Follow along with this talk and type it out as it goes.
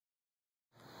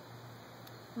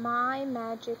My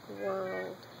magic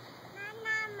world.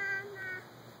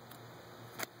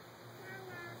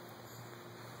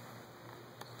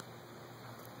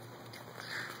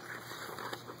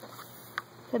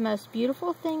 The most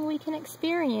beautiful thing we can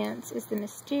experience is the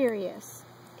mysterious.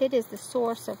 It is the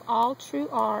source of all true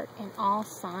art and all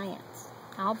science.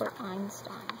 Albert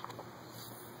Einstein.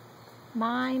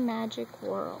 My magic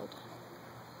world.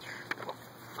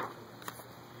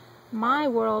 My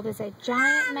world is a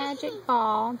giant magic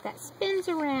ball that spins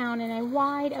around in a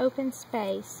wide open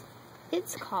space.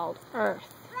 It's called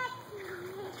Earth.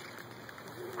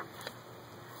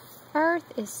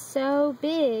 Earth is so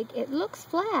big it looks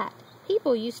flat.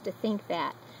 People used to think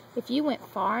that if you went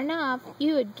far enough,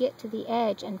 you would get to the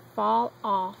edge and fall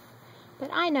off. But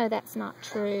I know that's not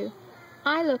true.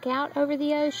 I look out over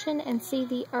the ocean and see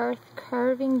the earth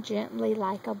curving gently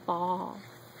like a ball.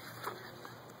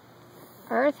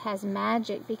 Earth has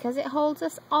magic because it holds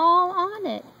us all on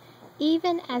it.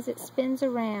 Even as it spins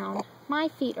around, my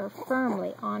feet are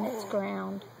firmly on its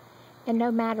ground. And no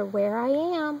matter where I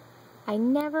am, I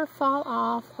never fall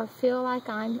off or feel like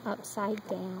I'm upside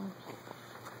down.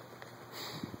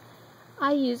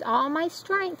 I use all my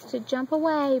strength to jump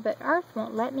away, but Earth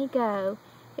won't let me go.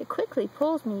 It quickly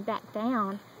pulls me back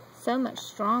down, so much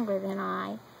stronger than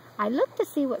I. I look to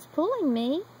see what's pulling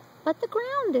me, but the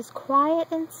ground is quiet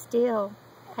and still.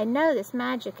 I know this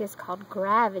magic is called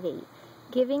gravity,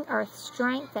 giving Earth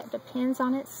strength that depends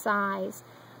on its size.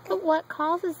 But what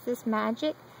causes this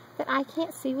magic that I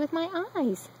can't see with my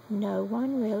eyes? No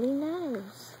one really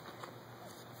knows.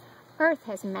 Earth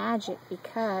has magic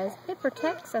because it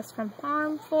protects us from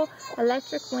harmful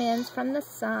electric winds from the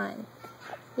sun.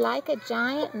 Like a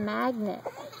giant magnet,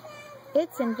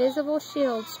 its invisible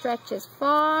shield stretches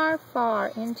far, far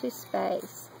into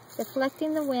space,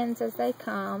 deflecting the winds as they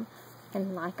come,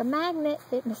 and like a magnet,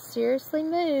 it mysteriously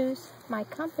moves, my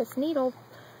compass needle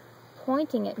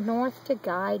pointing it north to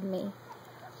guide me.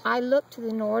 I look to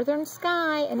the northern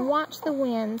sky and watch the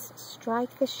winds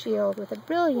strike the shield with a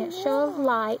brilliant show of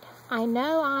light. I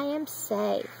know I am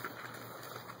safe.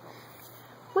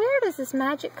 Where does this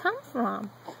magic come from?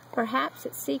 Perhaps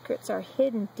its secrets are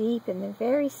hidden deep in the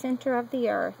very center of the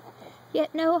earth.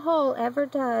 Yet no hole ever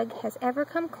dug has ever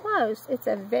come close. It's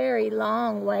a very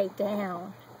long way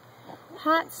down.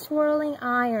 Hot swirling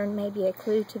iron may be a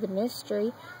clue to the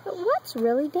mystery, but what's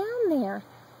really down there?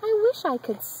 I wish I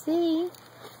could see.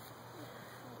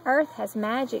 Earth has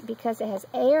magic because it has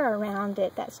air around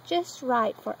it that's just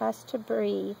right for us to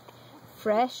breathe.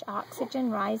 Fresh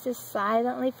oxygen rises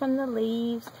silently from the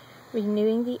leaves,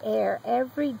 renewing the air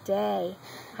every day.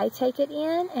 I take it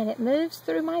in and it moves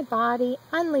through my body,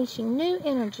 unleashing new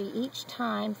energy each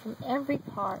time from every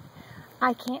part.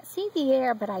 I can't see the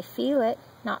air, but I feel it.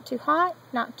 Not too hot,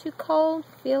 not too cold,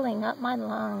 filling up my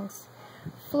lungs,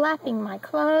 flapping my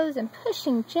clothes and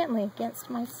pushing gently against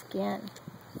my skin.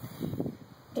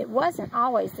 It wasn't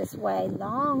always this way.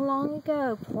 Long, long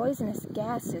ago, poisonous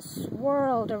gases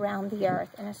swirled around the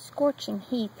earth in a scorching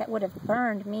heat that would have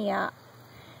burned me up.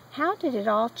 How did it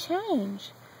all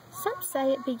change? Some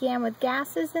say it began with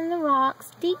gases in the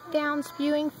rocks deep down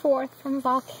spewing forth from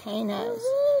volcanoes.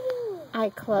 I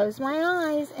close my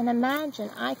eyes and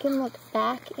imagine I can look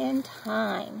back in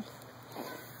time.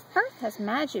 Earth has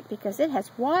magic because it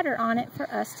has water on it for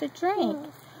us to drink.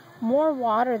 More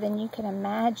water than you can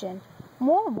imagine.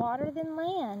 More water than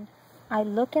land. I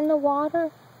look in the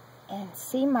water and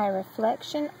see my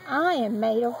reflection. I am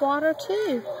made of water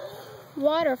too.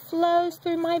 Water flows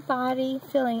through my body,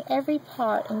 filling every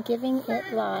part and giving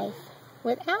it life.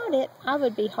 Without it, I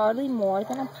would be hardly more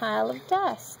than a pile of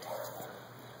dust.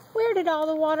 Where did all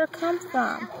the water come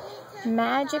from?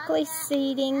 Magically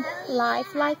seeding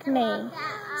life like me.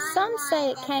 Some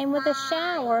say it came with a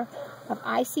shower of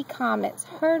icy comets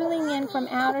hurtling in from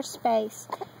outer space.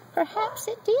 Perhaps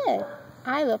it did.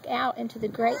 I look out into the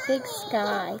great big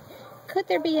sky. Could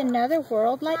there be another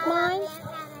world like mine?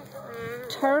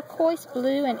 Turquoise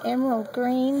blue and emerald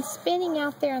green spinning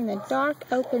out there in the dark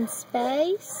open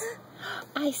space.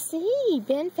 I see.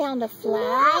 Ben found a flag.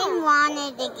 I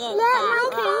wanted to get that.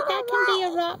 Okay, that can be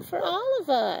a rock for all of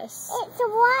us. It's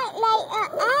white like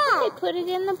an egg. Okay, put it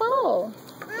in the bowl.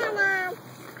 Mama.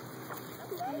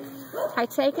 I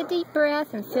take a deep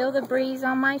breath and feel the breeze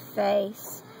on my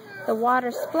face. The water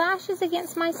splashes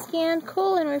against my skin,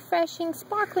 cool and refreshing,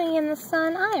 sparkling in the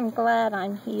sun. I am glad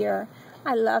I'm here.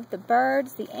 I love the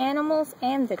birds, the animals,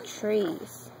 and the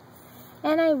trees.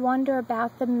 And I wonder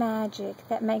about the magic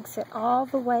that makes it all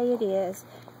the way it is.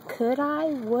 Could I,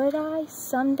 would I,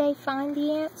 someday find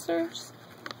the answers?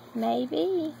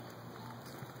 Maybe.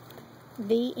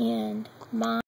 The end.